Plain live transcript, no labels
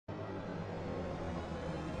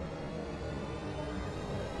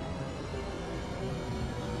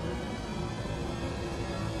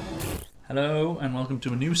Hello and welcome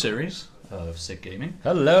to a new series of S.I.C Gaming.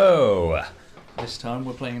 Hello! This time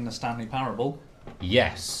we're playing the Stanley Parable.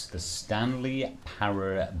 Yes, the Stanley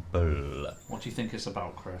Parable. What do you think it's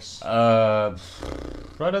about, Chris? I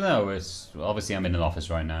don't know. It's obviously I'm in an office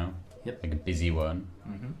right now. Yep. Like a busy one.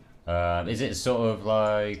 Mm-hmm. Is it sort of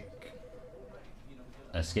like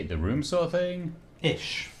escape the room sort of thing?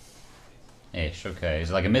 Ish. Okay. Is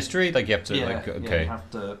it like a mystery? Like you have to okay. Yeah, you have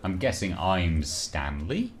to... I'm guessing I'm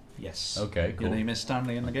Stanley? Yes. Okay, cool. Your name is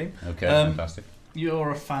Stanley in the game. Okay, fantastic.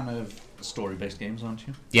 You're a fan of story-based games, aren't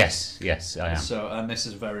you? Yes, I am. So, and this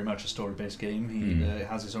is very much a story-based game. He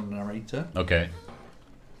has his own narrator. Okay.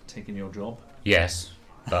 Taking your job. Yes,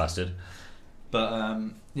 bastard. But,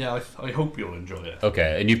 yeah, I hope you'll enjoy it.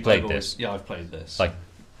 Okay, and you've played this? Yeah, I've played this. Like,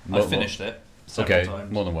 I finished it several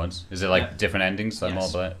times. More than once. Is it like different endings? Like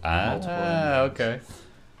yes. multiple endings. Okay.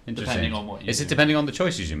 Interesting. Depending on what you Is do. it depending on the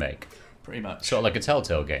choices you make? Pretty much. Sort of like a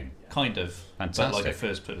Telltale game. Kind of. Fantastic. But like a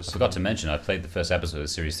first person. I forgot to mention, I played the first episode of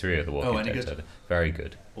Series 3 of The Walking Dead. Good? Very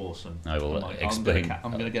good. Awesome. I will explain.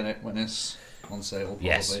 I'm going to get it when it's on sale, probably.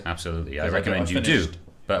 Yes, absolutely. I Because recommend you do.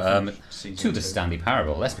 But season to the 2. Stanley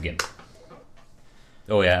Parable, let's begin.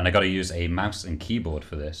 Oh yeah, and I got to use a mouse and keyboard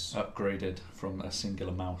for this. Upgraded from a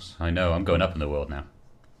singular mouse. I know, I'm going up in the world now.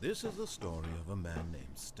 This is the story of a man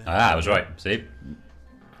named Stanley. I was right. See?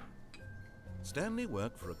 Stanley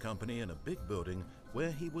worked for a company in a big building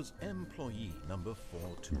where he was employee number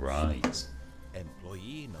 427. Right.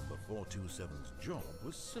 Employee number 427's job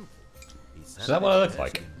was simple. He sat Is that what I look at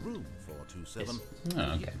like? in room 427 Yes. Oh,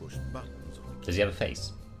 and okay. he pushed buttons on the Does he have a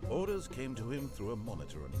face? Orders came to him through a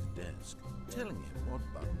monitor on his desk, telling him what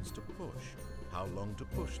buttons to push, how long to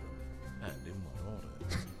push them, and in what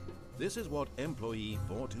order. This is what employee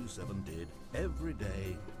 427 did every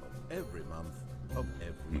day of every month of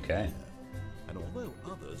every year. And although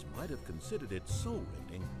others might have considered it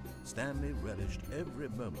soul-rending, Stanley relished every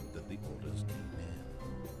moment that the orders came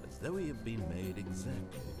in, as though he had been made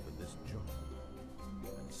exactly for this job.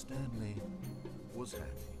 And Stanley was happy.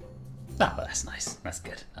 Oh, that's nice. That's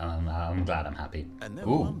good. I'm glad I'm happy. And then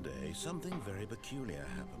one day, something very peculiar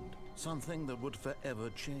happened. Something that would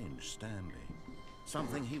forever change Stanley.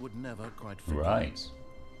 Something he would never quite forget. Right.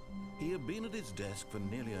 He had been at his desk for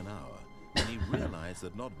nearly an hour, and he realized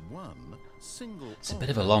that not one single... It's a bit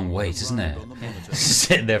of a long wait, isn't it? on the monitor.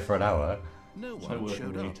 Sitting there for an hour. No one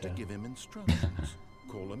showed up to give him instructions,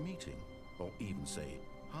 call a meeting, or even say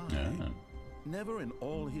hi. Never in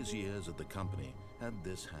all his years at the company had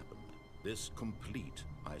this happened. This complete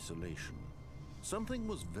isolation. Something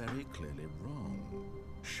was very clearly wrong.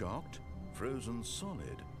 Shocked, frozen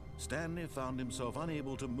solid, Stanley found himself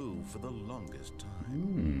unable to move for the longest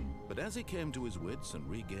time. But as he came to his wits and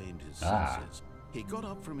regained his senses, he got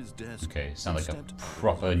up from his desk. Okay, sound like a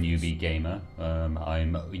proper newbie gamer.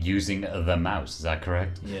 I'm using the mouse, is that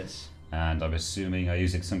correct? Yes. And I'm assuming I'm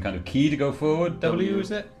using some kind of key to go forward. W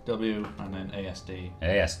is it? W and then ASD.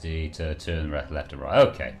 ASD to turn left and right.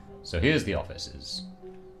 Okay, so here's the offices.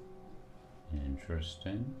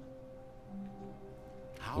 Interesting.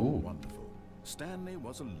 How wonderful. Stanley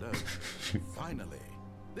was alone. Finally.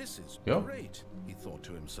 This is great, he thought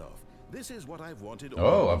to himself. This is what I've wanted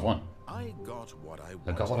all I've won. I got what I wanted.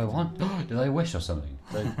 I got what I want. Did I wish or something?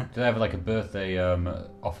 Did I have like a birthday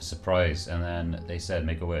office surprise and then they said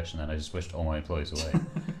make a wish and then I just wished all my employees away?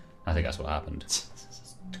 I think that's what happened.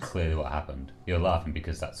 Clearly what happened. You're laughing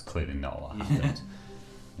because that's clearly not what happened.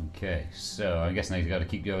 Okay, so I guess now you got to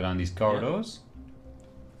keep going down these corridors.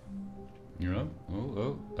 You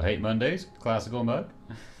know, I hate Mondays. Classical mug.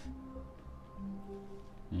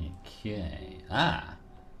 Okay.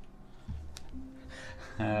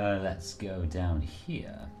 Let's go down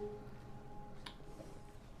here.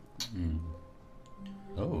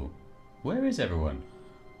 Oh, where is everyone?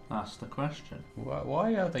 That's the question.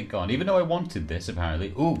 Why are they gone? Even though I wanted this,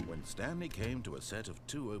 apparently. Ooh. When Stanley came to a set of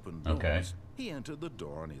 2 open doors, he entered the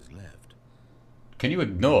door on his left. Can you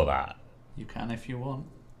ignore that? You can if you want.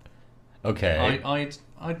 Okay.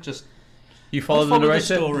 I'd just... You follow the narrator? The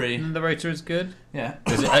story. The narrator is good? Yeah.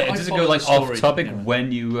 Does it go like off topic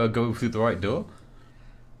when you go through the right door?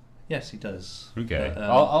 Yes, he does. Okay. But,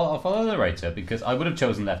 I'll follow the narrator because I would have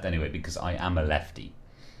chosen left anyway because I am a lefty.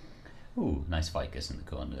 Ooh, nice ficus in the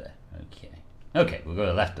corner there. Okay, we'll go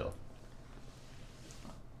to the left door.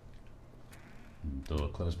 Door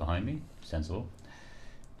closed behind me. Sensible.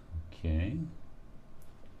 Okay.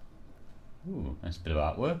 Ooh, nice bit of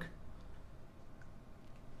artwork.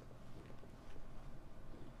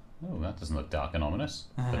 Oh, that doesn't look dark and ominous.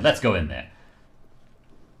 But let's go in there.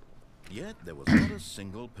 Yet there was not a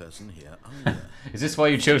single person here either. Is this why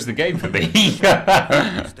you chose the game for me?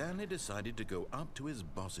 Stanley decided to go up to his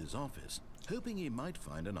boss's office, hoping he might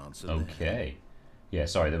find an answer there. Okay. Yeah,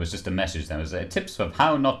 sorry, there was just a message there. It was tips of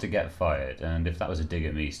how not to get fired. And if that was a dig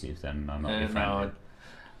at me, Steve, then I'm not your friend. No,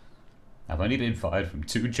 I've only been fired from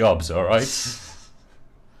 2 jobs, alright?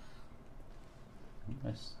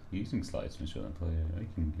 That's using slides to ensure employer. I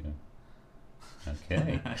can,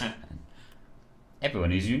 Okay.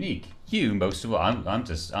 Everyone is unique. You, most of all.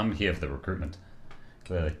 I'm here for the recruitment,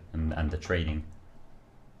 clearly, and the training.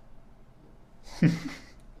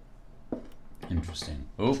 Interesting.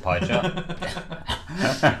 Oh, pie chart.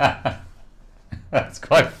 That's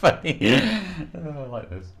quite funny. Oh, I like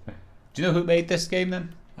this. Do you know who made this game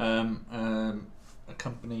then? a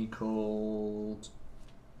company called.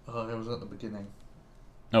 Oh, it was at the beginning.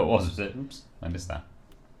 No, it was it? Oops, I missed that.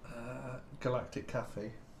 Galactic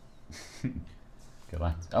Cafe.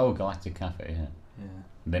 Galactic Cafe, yeah. Yeah.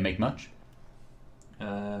 They make much?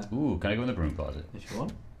 Ooh, can I go in the broom closet? If you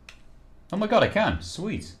want. Oh my god, I can.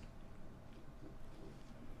 Sweet.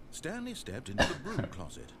 Stanley stepped into the broom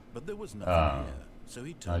closet, but there was nothing here, so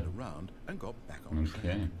he turned around and got back on track.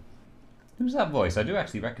 Okay. Who's that voice? I do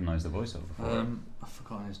actually recognise the voice of before. I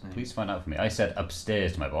forgot his name. Please find out for me. I said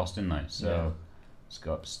upstairs to my boss, didn't I? So Yeah. let's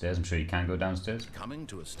go upstairs. I'm sure you can go downstairs. Coming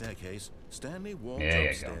to a staircase, Stanley walked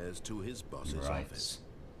upstairs to his boss's office.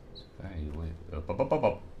 It's very weird.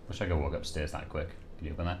 Wish I could walk upstairs that quick. Can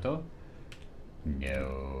you open that door?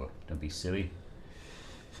 No. Don't be silly.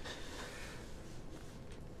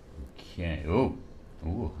 Okay. Ooh.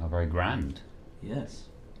 Ooh, how very grand. Yes.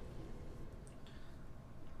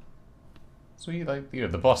 So you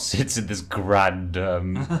the boss sits in this grand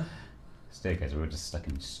staircase. We're just stuck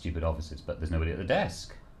in stupid offices, but there's nobody at the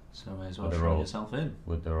desk. So may as well throw yourself in.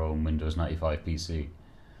 With their own Windows 95 PC.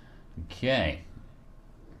 Okay.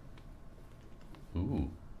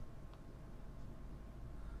 Ooh.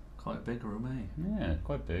 Quite a big room, eh? Yeah,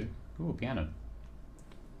 quite big. Ooh, piano.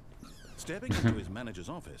 Stepping into his manager's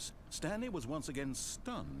office, Stanley was once again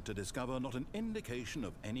stunned to discover not an indication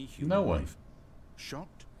of any human life.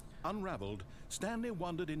 Shocked, unraveled, Stanley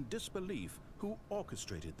wondered in disbelief who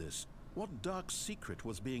orchestrated this. What dark secret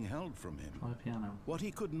was being held from him? Quite a piano. What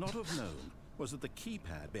he could not have known was that the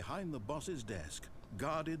keypad behind the boss's desk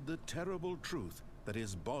guarded the terrible truth that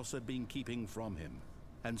his boss had been keeping from him.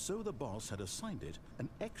 And so the boss had assigned it an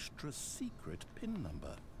extra secret PIN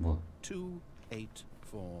number. What?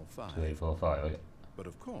 2845. 2845, okay. But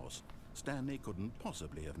of course, Stanley couldn't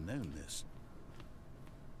possibly have known this.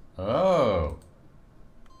 Oh.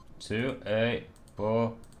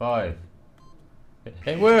 2845.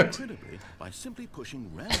 It worked! Incredibly, by simply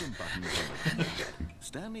pushing random buttons on the keyboard,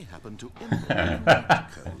 Stanley happened to input the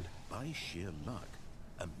correct code by sheer luck.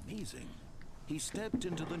 Amazing. He stepped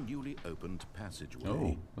into the newly opened passageway.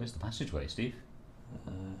 Oh, where's the passageway, Steve?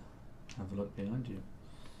 Have a look behind you.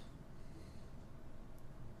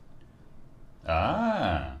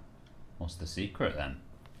 Ah! What's the secret then?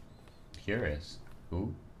 Curious.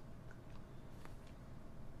 Ooh.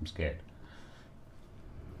 I'm scared.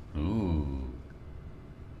 Ooh.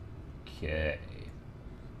 Okay.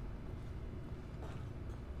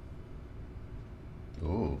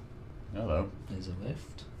 Ooh. Hello. There's a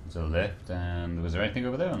lift. There's a lift, and was there anything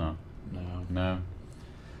over there or not? No. No.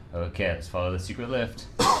 Okay, let's follow the secret lift.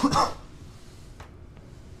 Oh.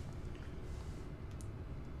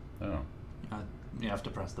 You have to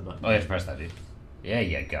press the button. Oh, you have to press that, dude. There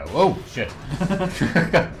you go. Oh, shit.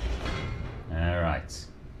 Alright. It's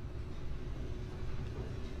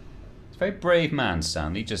a very brave man,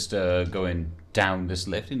 Stanley, just going down this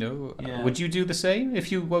lift, you know. Yeah. Would you do the same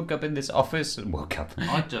if you woke up in this office and woke up?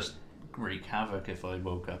 I'd just wreak havoc if I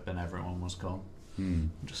woke up and everyone was gone.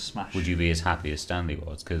 Just smash. Would you be as happy as Stanley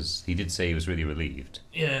was? Because he did say he was really relieved.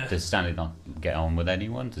 Yeah. Does Stanley not get on with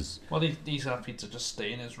anyone? Well, he's happy to just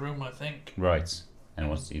stay in his room, I think. Right. And he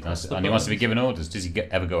wants to be given orders. Does he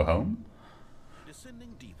ever go home?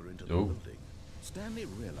 Descending deeper into the building, Stanley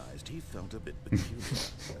realized he felt a bit peculiar.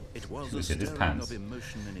 It was a stirring of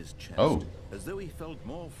emotion in his chest, as though he felt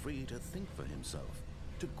more free to think for himself,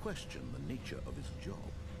 to question the nature of his job.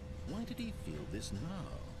 Why did he feel this now,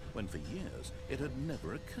 when for years it had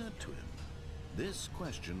never occurred to him? This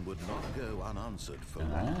question would not go unanswered for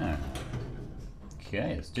long.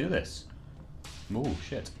 Okay, let's do this. Oh,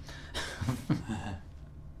 shit.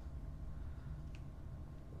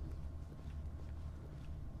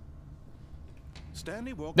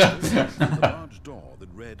 Stanley walked over to the large door that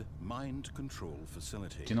read Mind Control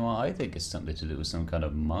Facility. Do you know what I think it's something to do with some kind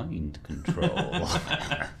of mind control?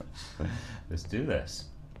 Let's do this.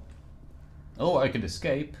 Oh, I can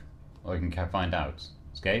escape. Or I can find out.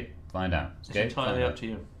 Escape? Find out. Escape? It's entirely find up out. to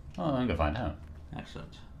you. Oh, I'm gonna find out.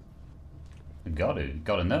 Excellent. You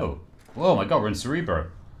gotta know. Whoa, my god, we're in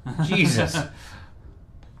Cerebro. Jesus!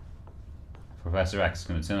 Professor X is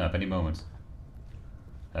gonna turn up any moment.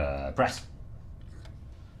 Press.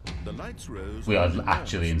 The lights rose. We are and an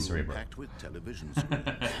actually in enormous room Cerebro. packed with television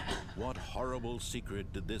screens. What horrible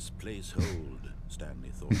secret did this place hold? Stanley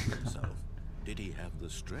thought to himself. Did he have the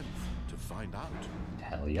strength to find out?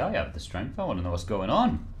 Hell yeah, I have the strength. I want to know what's going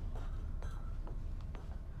on.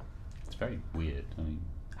 It's very weird. I mean,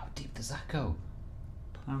 how deep does that go?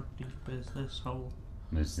 How deep is this hole?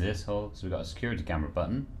 There's this hole. So we've got a security camera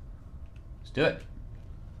button. Let's do it.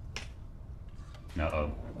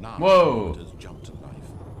 Uh-oh. Now Whoa! the jumped to life,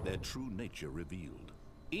 their true nature revealed.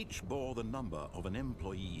 Each bore the number of an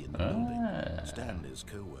employee in the building, Stanley's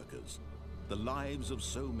co-workers. The lives of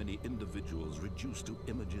so many individuals reduced to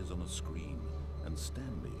images on a screen, and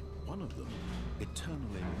Stanley, one of them,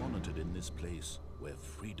 eternally monitored in this place where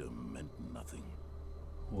freedom meant nothing.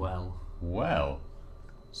 Well. Well.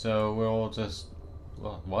 So we're all just...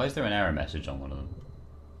 Well, why is there an error message on one of them?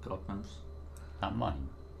 God knows. Not mine.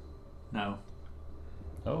 No.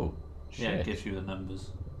 Oh, shit. Yeah, it gives you the numbers.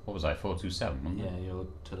 What was I, 427? Wasn't Yeah, it? you're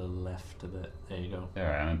to the left a bit. There you go.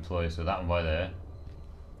 There I am, employed, so that one by there.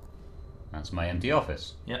 That's my empty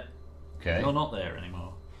office. Yep. Okay. You're not there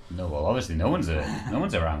anymore. No, well, obviously no one's there. No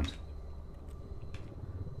one's around.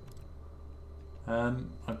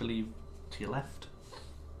 I believe to your left.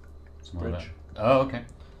 Somewhere Bridge. there. Oh, okay.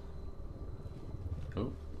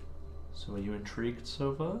 Oh, So are you intrigued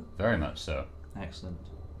so far? very much so. Excellent.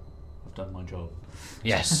 I've done my job.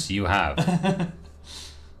 Yes, you have.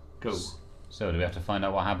 Go. So, do we have to find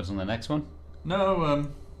out what happens on the next one? No,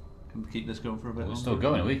 can we keep this going for a bit We're longer? still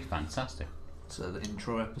going, are we? Fantastic. So the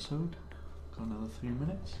intro episode. Got another 3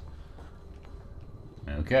 minutes.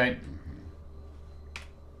 Okay.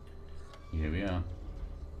 Here we are.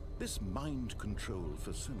 This mind control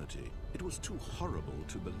facility, it was too horrible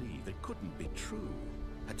to believe. It couldn't be true.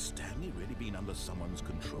 Had Stanley really been under someone's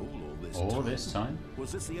control all this time? All this time?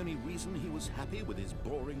 Was this the only reason he was happy with his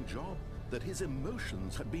boring job? That his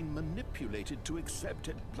emotions had been manipulated to accept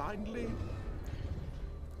it blindly?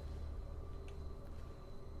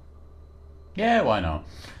 Yeah, why not?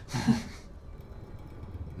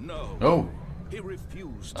 No. Oh, He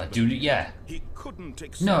refused to I do, believe. yeah. He couldn't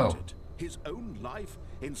accept No. it. His own life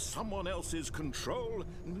in someone else's control?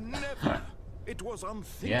 Never. It was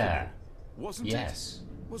unthinkable. Yeah. Wasn't Yes.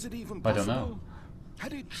 it? Was it even I don't possible? know.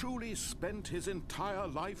 Had he truly spent his entire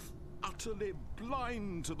life utterly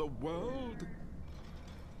blind to the world?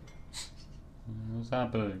 What's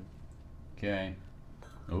happening? Okay.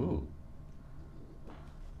 Ooh.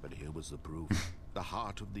 But here was the proof. The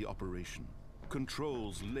heart of the operation.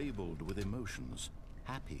 Controls labeled with emotions.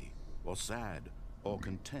 Happy, or sad, or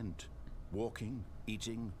content. Walking,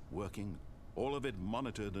 eating, working. All of it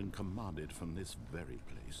monitored and commanded from this very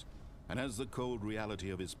place. And as the cold reality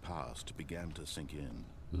of his past began to sink in,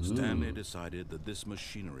 Stanley decided that this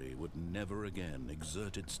machinery would never again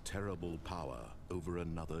exert its terrible power over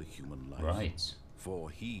another human life. Right. For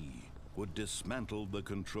he would dismantle the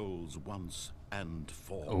controls once and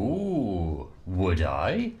for all. Ooh. Would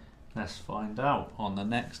I? Let's find out on the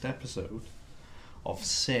next episode of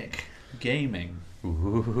S.I.C Gaming.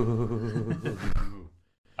 Ooh.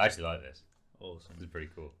 I actually like this. Awesome. This is pretty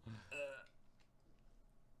cool.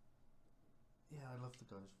 Yeah, I love the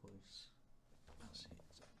guy's voice. Let's see.